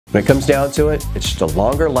When it comes down to it, it's just a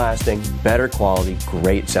longer lasting, better quality,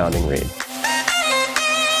 great sounding reed.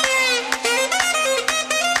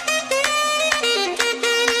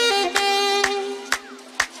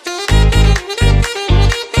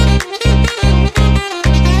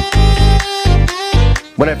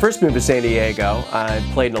 When I first moved to San Diego, I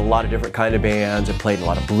played in a lot of different kind of bands. I played in a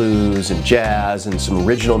lot of blues and jazz and some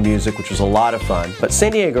original music, which was a lot of fun. But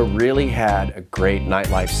San Diego really had a great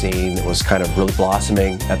nightlife scene that was kind of really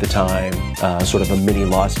blossoming at the time, sort of a mini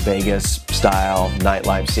Las Vegas style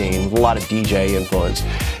nightlife scene with a lot of DJ influence.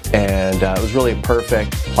 And it was really a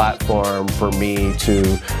perfect platform for me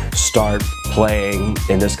to start playing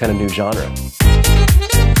in this kind of new genre.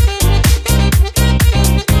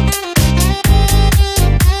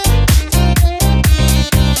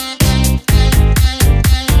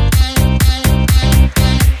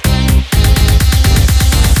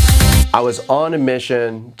 I was on a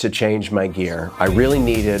mission to change my gear. I really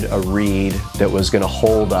needed a reed that was going to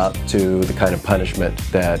hold up to the kind of punishment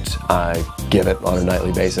that I give it on a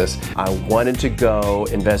nightly basis. I wanted to go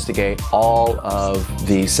investigate all of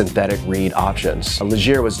the synthetic reed options.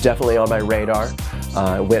 Légère was definitely on my radar.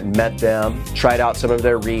 I went and met them, tried out some of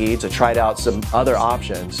their reeds, I tried out some other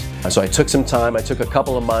options. So I took some time, I took a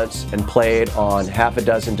couple of months and played on half a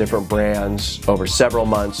dozen different brands over several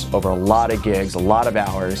months, over a lot of gigs, a lot of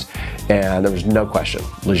hours, and there was no question.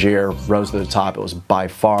 Légère rose to the top. It was by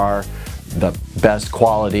far the best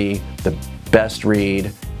quality, the best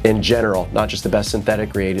reed in general, not just the best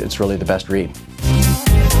synthetic reed, it's really the best reed.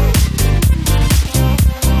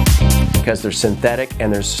 Because they're synthetic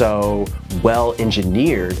and they're so well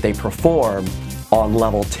engineered, they perform on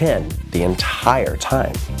level 10 the entire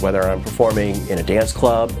time. Whether I'm performing in a dance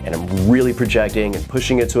club and I'm really projecting and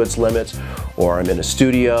pushing it to its limits, or I'm in a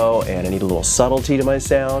studio and I need a little subtlety to my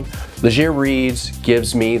sound, Légère reeds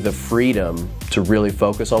gives me the freedom to really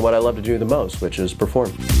focus on what I love to do the most, which is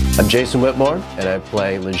perform. I'm Jason Whitmore and I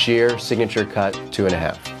play Légère Signature Cut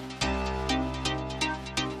 2.5.